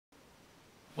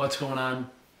What's going on?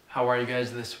 How are you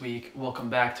guys this week?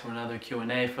 Welcome back to another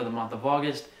Q&A for the month of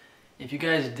August. If you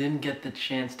guys didn't get the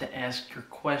chance to ask your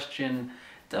question,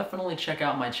 definitely check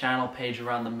out my channel page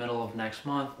around the middle of next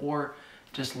month, or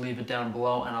just leave it down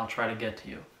below and I'll try to get to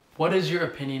you. What is your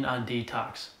opinion on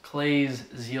detox? Clays,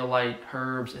 zeolite,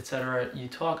 herbs, etc. You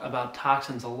talk about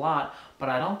toxins a lot, but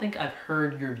I don't think I've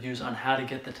heard your views on how to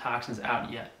get the toxins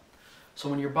out yet. So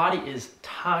when your body is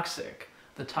toxic,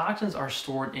 the toxins are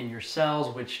stored in your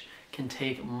cells, which can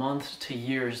take months to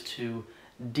years to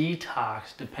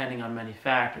detox depending on many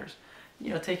factors.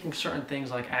 Taking certain things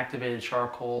like activated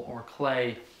charcoal or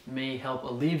clay may help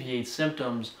alleviate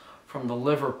symptoms from the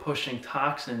liver pushing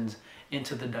toxins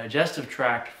into the digestive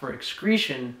tract for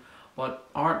excretion, but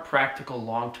aren't practical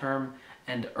long-term.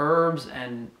 And herbs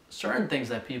and certain things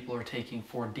that people are taking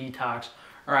for detox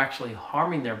are actually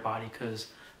harming their body because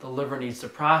the liver needs to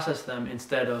process them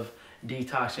instead of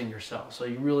detoxing your cells. So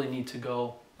you really need to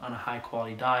go on a high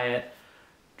quality diet,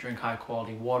 drink high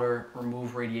quality water,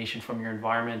 remove radiation from your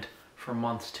environment for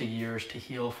months to years to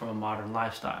heal from a modern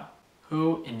lifestyle.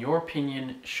 Who, in your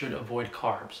opinion, should avoid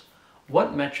carbs?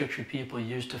 What metrics should people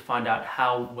use to find out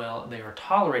how well they are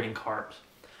tolerating carbs?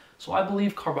 So I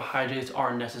believe carbohydrates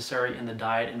are necessary in the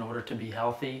diet in order to be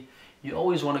healthy. You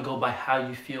always want to go by how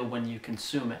you feel when you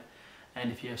consume it.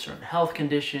 And if you have certain health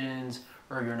conditions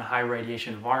or you're in a high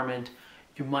radiation environment,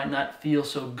 you might not feel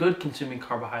so good consuming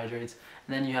carbohydrates,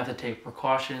 and then you have to take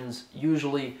precautions,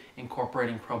 usually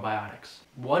incorporating probiotics.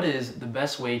 What is the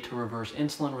best way to reverse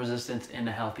insulin resistance in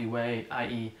a healthy way,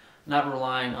 i.e. not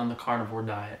relying on the carnivore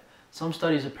diet? Some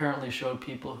studies apparently showed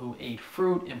people who ate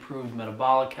fruit improved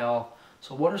metabolic health.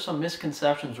 So what are some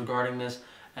misconceptions regarding this,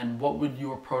 and what would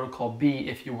your protocol be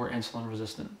if you were insulin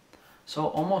resistant? So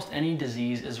almost any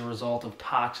disease is a result of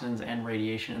toxins and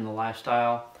radiation in the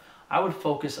lifestyle. I would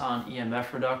focus on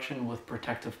EMF reduction with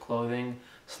protective clothing,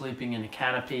 sleeping in a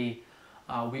canopy.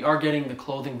 We are getting the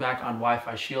clothing back on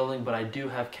Wi-Fi shielding, but I do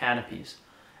have canopies.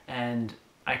 And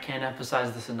I can't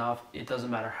emphasize this enough. It doesn't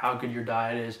matter how good your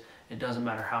diet is. It doesn't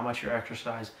matter how much you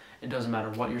exercise. It doesn't matter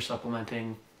what you're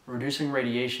supplementing. Reducing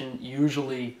radiation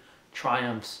usually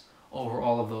triumphs over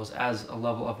all of those as a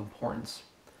level of importance.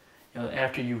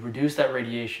 After you reduce that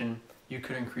radiation, you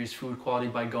could increase food quality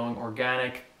by going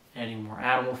organic, adding more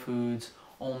animal foods,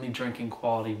 only drinking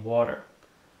quality water.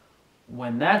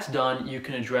 When that's done, you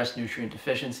can address nutrient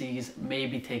deficiencies,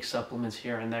 maybe take supplements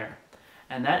here and there.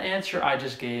 And that answer I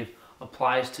just gave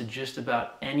applies to just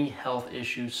about any health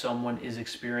issue someone is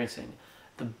experiencing.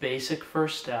 The basic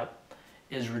first step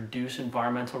is reduce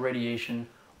environmental radiation,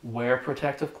 wear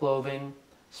protective clothing,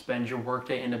 spend your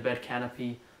workday in a bed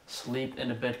canopy, sleep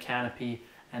in a bed canopy,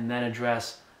 and then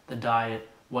address the diet,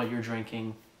 what you're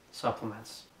drinking,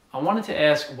 supplements. I wanted to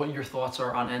ask what your thoughts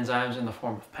are on enzymes in the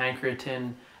form of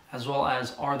pancreatin, as well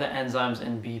as are the enzymes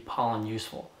in bee pollen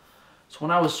useful? So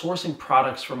when I was sourcing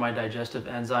products for my digestive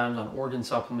enzymes on organ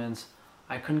supplements,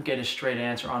 I couldn't get a straight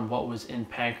answer on what was in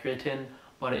pancreatin,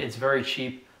 but it's very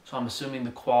cheap, so I'm assuming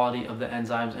the quality of the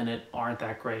enzymes in it aren't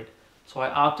that great. So I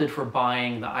opted for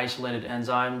buying the isolated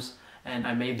enzymes, and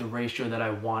I made the ratio that I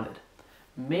wanted.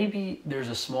 Maybe there's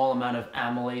a small amount of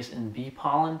amylase in bee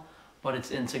pollen, but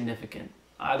it's insignificant.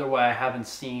 Either way, I haven't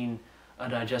seen a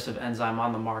digestive enzyme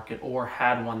on the market or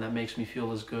had one that makes me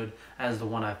feel as good as the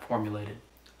one I've formulated.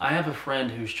 I have a friend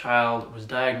whose child was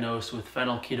diagnosed with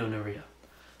phenylketonuria,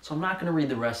 so I'm not going to read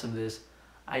the rest of this.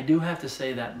 I do have to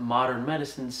say that modern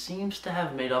medicine seems to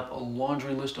have made up a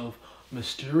laundry list of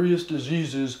mysterious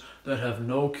diseases that have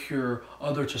no cure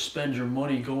other to spend your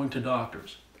money going to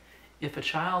doctors. If a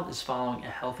child is following a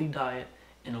healthy diet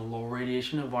in a low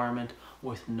radiation environment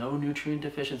with no nutrient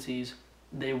deficiencies,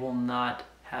 they will not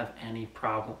have any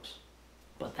problems.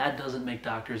 But that doesn't make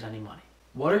doctors any money.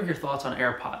 What are your thoughts on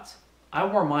Airpods? I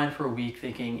wore mine for a week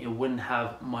thinking it wouldn't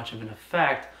have much of an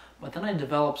effect, but then I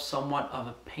developed somewhat of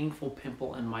a painful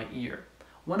pimple in my ear.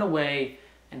 Went away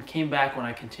and came back when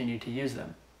I continued to use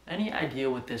them. Any idea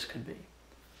what this could be?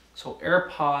 So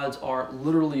Airpods are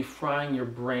literally frying your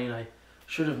brain. I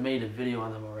should have made a video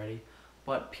on them already,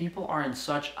 but people are in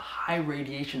such high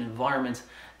radiation environments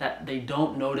that they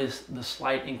don't notice the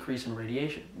slight increase in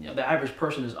radiation. The average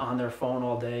person is on their phone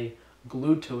all day,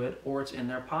 glued to it, or it's in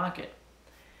their pocket.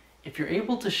 If you're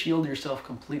able to shield yourself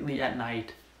completely at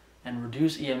night and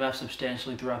reduce EMF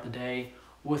substantially throughout the day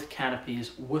with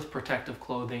canopies, with protective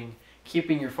clothing,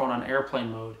 keeping your phone on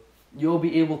airplane mode, you'll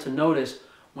be able to notice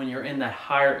when you're in that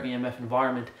higher EMF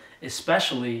environment,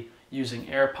 especially using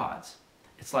Airpods.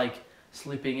 It's like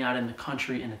sleeping out in the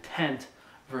country in a tent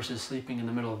versus sleeping in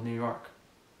the middle of New York.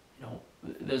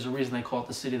 There's a reason they call it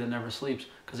the city that never sleeps,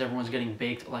 because everyone's getting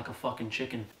baked like a fucking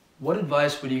chicken. What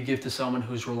advice would you give to someone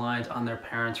who's reliant on their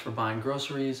parents for buying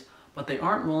groceries, but they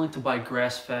aren't willing to buy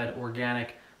grass-fed,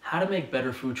 organic? How to make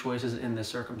better food choices in this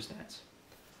circumstance?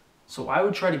 So I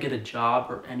would try to get a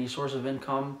job or any source of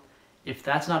income. If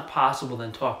that's not possible,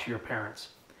 then talk to your parents.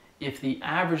 If the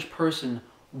average person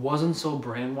wasn't so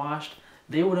brainwashed,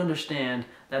 they would understand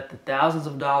that the thousands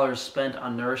of dollars spent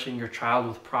on nourishing your child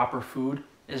with proper food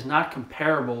is not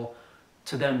comparable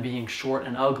to them being short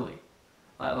and ugly.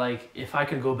 Like, if I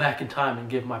could go back in time and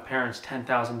give my parents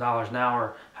 $10,000 now,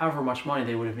 or however much money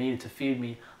they would have needed to feed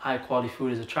me high quality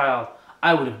food as a child,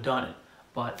 I would have done it.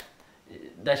 But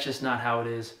that's just not how it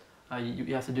is.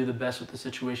 You have to do the best with the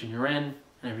situation you're in.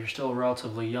 And if you're still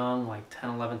relatively young, like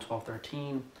 10, 11, 12,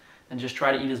 13, then just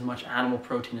try to eat as much animal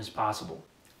protein as possible.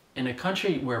 In a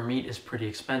country where meat is pretty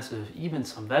expensive, even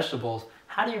some vegetables,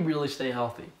 how do you really stay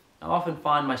healthy? I often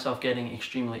find myself getting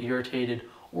extremely irritated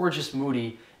or just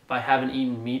moody if I haven't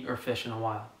eaten meat or fish in a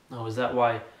while. Now, is that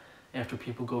why after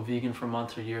people go vegan for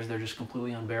months or years, they're just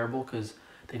completely unbearable because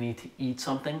they need to eat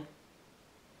something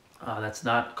that's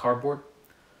not cardboard?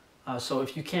 So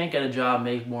if you can't get a job,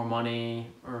 make more money,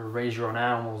 or raise your own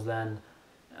animals, then,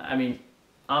 I mean,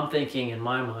 I'm thinking in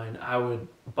my mind, I would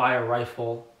buy a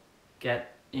rifle,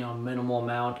 get, a minimal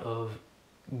amount of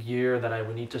gear that I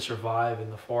would need to survive in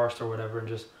the forest or whatever, and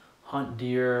just hunt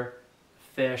deer,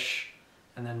 fish,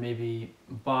 and then maybe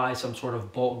buy some sort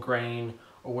of bulk grain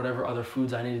or whatever other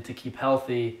foods I needed to keep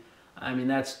healthy. I mean,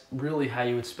 that's really how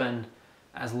you would spend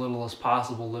as little as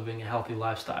possible living a healthy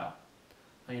lifestyle.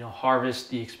 Harvest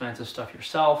the expensive stuff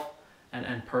yourself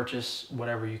and purchase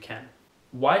whatever you can.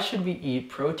 Why should we eat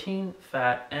protein,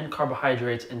 fat, and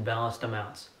carbohydrates in balanced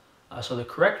amounts? So the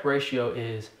correct ratio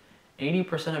is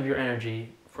 80% of your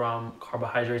energy from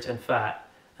carbohydrates and fat,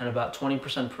 and about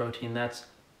 20% protein. That's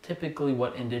typically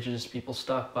what indigenous people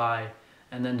stuck by.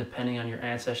 And then depending on your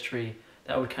ancestry,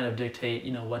 that would kind of dictate,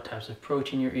 what types of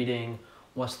protein you're eating,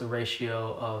 what's the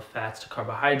ratio of fats to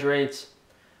carbohydrates.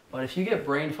 But if you get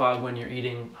brain fog when you're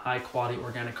eating high quality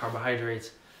organic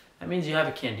carbohydrates, that means you have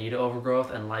a candida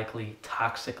overgrowth and likely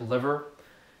toxic liver.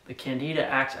 The candida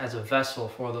acts as a vessel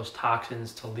for those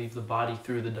toxins to leave the body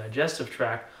through the digestive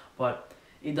tract, but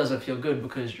it doesn't feel good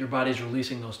because your body's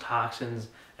releasing those toxins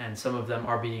and some of them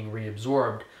are being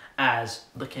reabsorbed as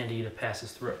the candida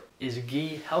passes through. Is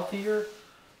ghee healthier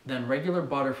than regular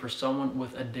butter for someone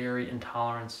with a dairy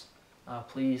intolerance?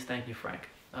 Please, thank you, Frank.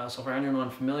 So for anyone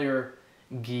unfamiliar,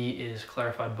 ghee is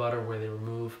clarified butter where they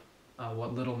remove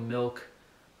what little milk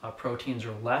proteins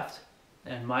are left.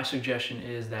 And my suggestion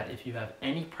is that if you have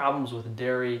any problems with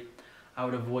dairy, I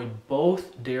would avoid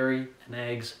both dairy and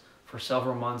eggs for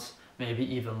several months, maybe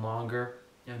even longer.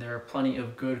 There are plenty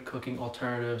of good cooking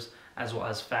alternatives as well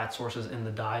as fat sources in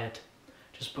the diet.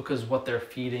 Just because what they're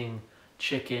feeding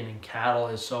chicken and cattle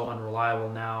is so unreliable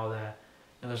now that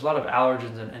there's a lot of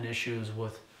allergens and issues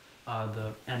with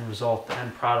the end result, the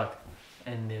end product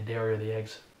in the dairy or the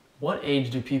eggs. What age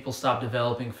do people stop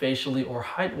developing facially or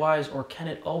height-wise, or can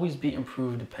it always be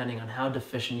improved depending on how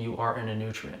deficient you are in a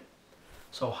nutrient?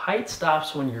 So height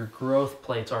stops when your growth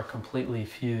plates are completely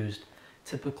fused,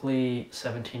 typically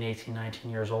 17, 18,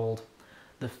 19 years old.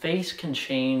 The face can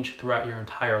change throughout your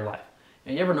entire life.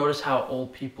 And you ever notice how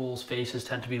old people's faces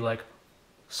tend to be like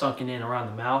sunken in around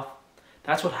the mouth?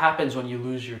 That's what happens when you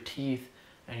lose your teeth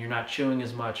and you're not chewing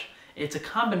as much. It's a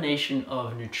combination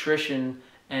of nutrition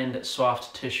and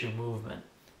soft tissue movement.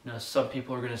 Some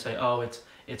people are going to say, oh,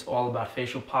 it's all about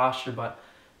facial posture, but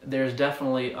there's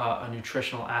definitely a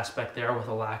nutritional aspect there with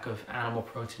a lack of animal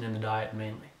protein in the diet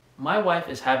mainly. My wife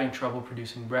is having trouble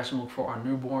producing breast milk for our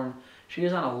newborn. She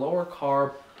is on a lower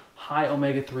carb, high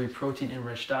omega-3 protein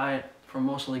enriched diet for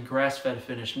mostly grass-fed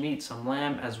finished meat, some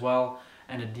lamb as well,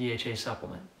 and a DHA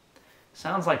supplement.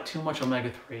 Sounds like too much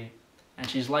omega-3, and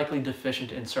she's likely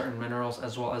deficient in certain minerals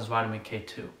as well as vitamin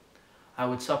K2. I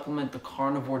would supplement the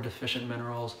carnivore deficient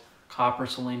minerals, copper,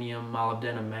 selenium,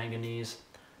 molybdenum, manganese,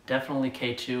 definitely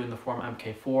K2 in the form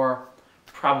MK4,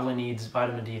 probably needs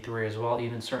vitamin D3 as well,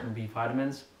 even certain B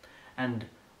vitamins. And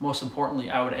most importantly,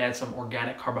 I would add some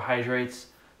organic carbohydrates,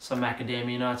 some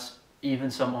macadamia nuts, even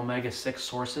some omega-6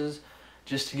 sources,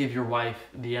 just to give your wife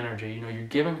the energy. You're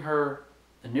giving her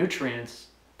the nutrients,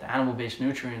 the animal-based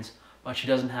nutrients, but she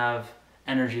doesn't have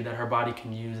energy that her body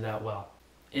can use that well.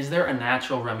 Is there a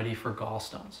natural remedy for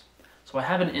gallstones? So I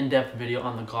have an in-depth video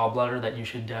on the gallbladder that you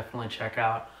should definitely check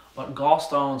out. But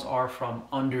gallstones are from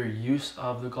underuse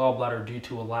of the gallbladder due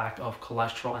to a lack of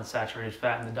cholesterol and saturated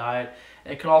fat in the diet.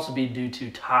 It could also be due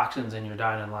to toxins in your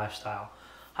diet and lifestyle.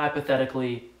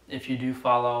 Hypothetically, if you do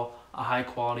follow a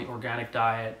high-quality organic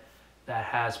diet that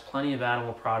has plenty of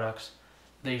animal products,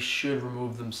 they should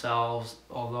remove themselves.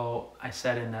 Although I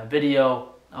said in that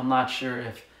video, I'm not sure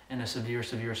if in a severe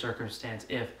circumstance,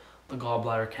 if the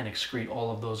gallbladder can excrete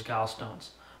all of those gallstones.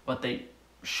 But they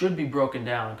should be broken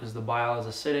down because the bile is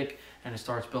acidic and it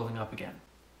starts building up again.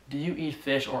 Do you eat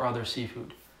fish or other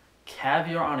seafood?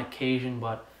 Caviar on occasion,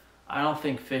 but I don't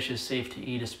think fish is safe to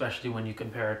eat, especially when you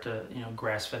compare it to,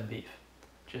 grass-fed beef.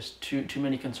 Just too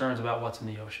many concerns about what's in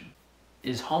the ocean.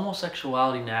 Is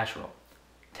homosexuality natural?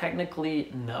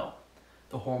 Technically, no.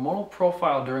 The hormonal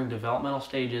profile during developmental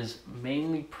stages,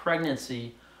 mainly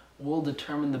pregnancy, will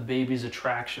determine the baby's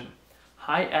attraction.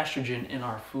 High estrogen in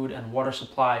our food and water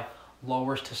supply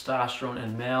lowers testosterone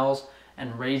in males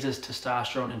and raises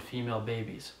testosterone in female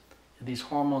babies. These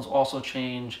hormones also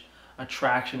change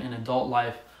attraction in adult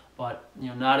life, but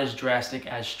not as drastic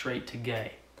as straight to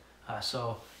gay.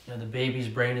 So the baby's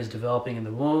brain is developing in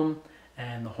the womb,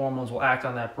 and the hormones will act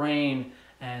on that brain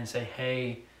and say,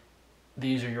 hey,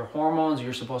 these are your hormones,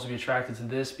 you're supposed to be attracted to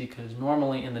this, because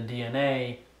normally in the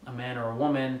DNA, a man or a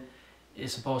woman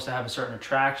is supposed to have a certain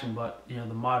attraction, but the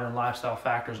modern lifestyle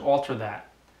factors alter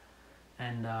that.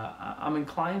 And I'm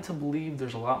inclined to believe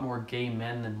there's a lot more gay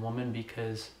men than women,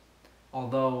 because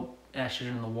although estrogen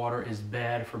in the water is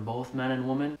bad for both men and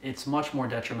women, it's much more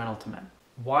detrimental to men.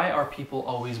 Why are people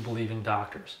always believing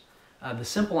doctors? The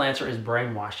simple answer is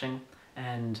brainwashing,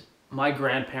 and my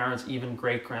grandparents, even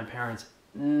great-grandparents,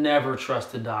 never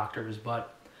trusted doctors,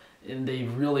 but they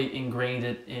really ingrained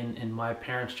it in my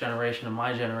parents' generation and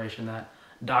my generation that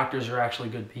doctors are actually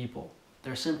good people.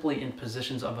 They're simply in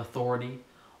positions of authority,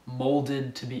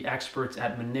 molded to be experts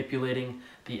at manipulating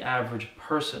the average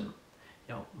person.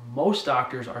 Most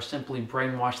doctors are simply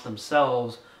brainwashed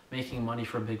themselves, making money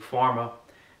for big pharma,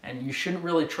 and you shouldn't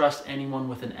really trust anyone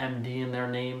with an MD in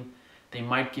their name. They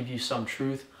might give you some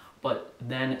truth, but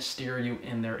then steer you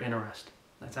in their interest.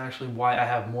 That's actually why I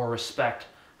have more respect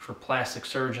for plastic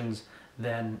surgeons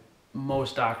than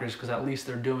most doctors, because at least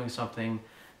they're doing something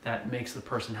that makes the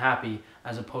person happy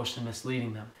as opposed to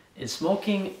misleading them. Is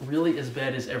smoking really as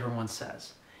bad as everyone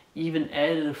says? Even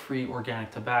additive-free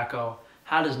organic tobacco,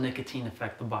 how does nicotine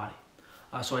affect the body?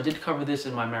 So I did cover this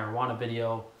in my marijuana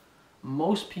video.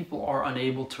 Most people are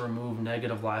unable to remove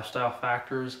negative lifestyle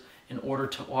factors in order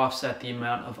to offset the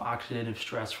amount of oxidative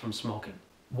stress from smoking.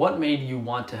 What made you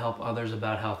want to help others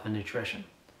about health and nutrition?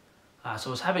 So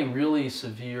I was having really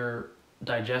severe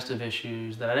digestive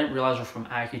issues that I didn't realize were from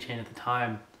Accutane at the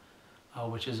time,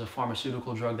 which is a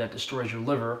pharmaceutical drug that destroys your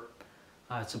liver.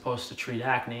 It's supposed to treat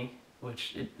acne,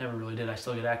 which it never really did. I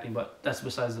still get acne, but that's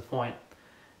besides the point.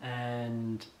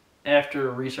 And after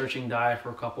researching diet for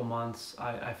a couple months,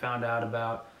 I found out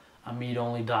about a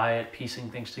meat-only diet,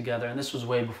 piecing things together, and this was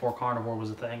way before carnivore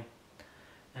was a thing.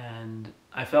 And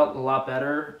I felt a lot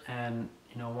better, and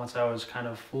once I was kind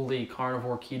of fully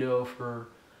carnivore keto for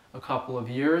a couple of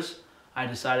years, I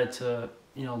decided to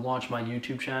launch my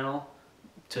YouTube channel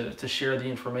to share the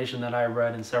information that I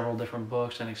read in several different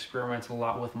books and experiment a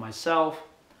lot with myself.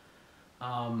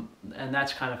 And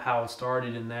that's kind of how it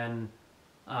started, and then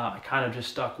I kind of just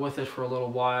stuck with it for a little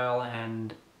while,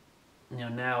 and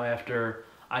now after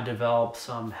I developed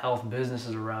some health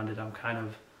businesses around it, I'm kind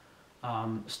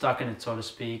of stuck in it, so to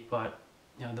speak. But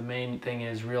the main thing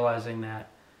is realizing that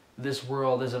this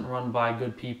world isn't run by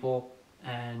good people,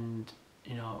 and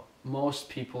most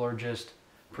people are just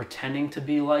pretending to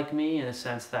be like me, in a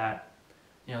sense that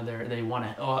they want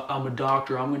to, oh, I'm a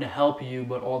doctor, I'm going to help you,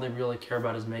 but all they really care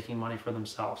about is making money for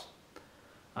themselves.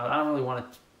 I don't really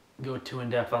want to go too in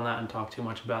depth on that and talk too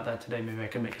much about that today. Maybe I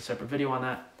can make a separate video on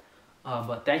that.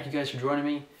 But thank you guys for joining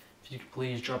me. If you could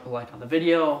please drop a like on the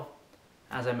video.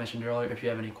 As I mentioned earlier, if you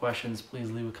have any questions,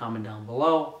 please leave a comment down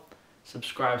below.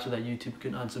 Subscribe so that YouTube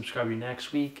can unsubscribe you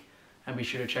next week. And be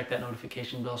sure to check that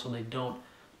notification bell so they don't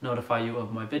notify you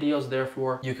of my videos.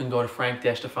 Therefore, you can go to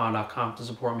frank-stefano.com to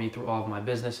support me through all of my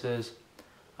businesses.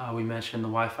 We mentioned the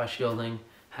Wi-Fi shielding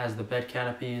has the bed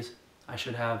canopies. I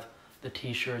should have the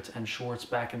t-shirts and shorts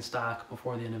back in stock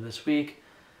before the end of this week.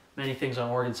 Many things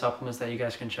on organ supplements that you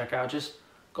guys can check out. Just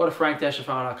go to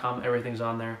frank-stefano.com. Everything's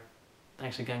on there.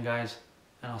 Thanks again, guys,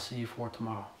 and I'll see you for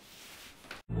tomorrow.